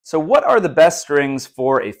So what are the best strings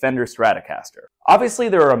for a Fender Stratocaster? Obviously,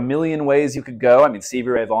 there are a million ways you could go. I mean, Stevie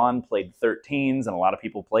Ray Vaughan played 13s, and a lot of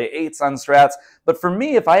people play 8s on Strats. But for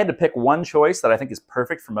me, if I had to pick one choice that I think is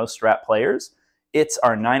perfect for most Strat players, it's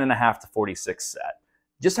our 9.5 to 46 set.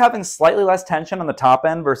 Just having slightly less tension on the top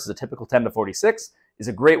end versus a typical 10 to 46 is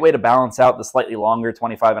a great way to balance out the slightly longer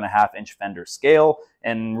 25.5-inch Fender scale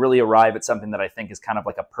and really arrive at something that I think is kind of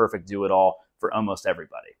like a perfect do-it-all for almost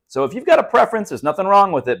everybody. So if you've got a preference, there's nothing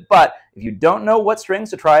wrong with it, but if you don't know what strings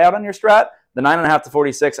to try out on your Strat, the 9.5 to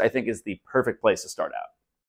 46 I think is the perfect place to start out.